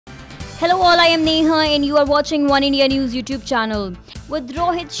Hello all, I am Neha and you are watching One India News YouTube channel. With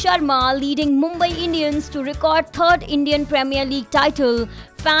Rohit Sharma leading Mumbai Indians to record third Indian Premier League title,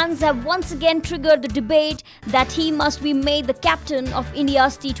 fans have once again triggered the debate that he must be made the captain of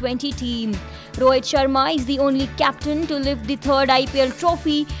India's T20 team. Rohit Sharma is the only captain to lift the third IPL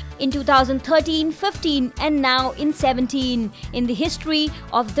trophy in 2013, 15 and now in 17 in the history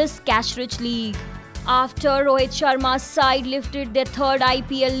of this cash-rich league. After Rohit Sharma's side lifted their third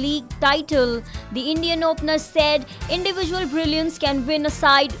IPL league title, the Indian opener said individual brilliance can win a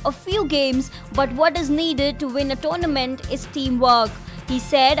side a few games, but what is needed to win a tournament is teamwork. He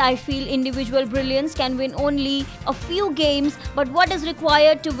said, "I feel individual brilliance can win only a few games, but what is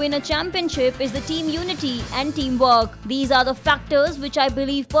required to win a championship is the team unity and teamwork. These are the factors which I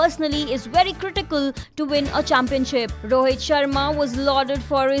believe personally is very critical to win a championship." Rohit Sharma was lauded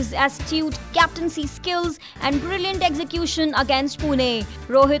for his astute captaincy skills and brilliant execution against Pune.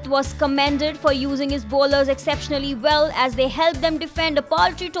 Rohit was commended for using his bowlers exceptionally well as they helped them defend a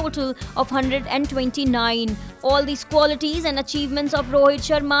paltry total of 129. All these qualities and achievements of Rohit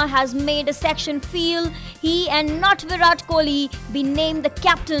Sharma has made a section feel he and not Virat Kohli be named the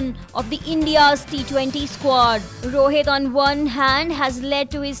captain of the India's T20 squad. Rohit on one hand has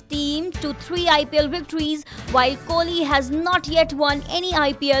led to his team to 3 IPL victories, while Kohli has not yet won any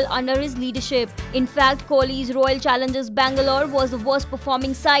IPL under his leadership. In fact, Kohli's Royal Challengers Bangalore was the worst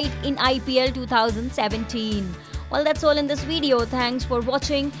performing side in IPL 2017. Well, that's all in this video. Thanks for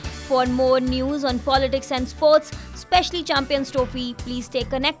watching. For more news on politics and sports, especially Champions Trophy, please stay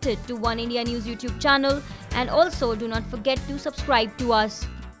connected to One India News YouTube channel and also do not forget to subscribe to us.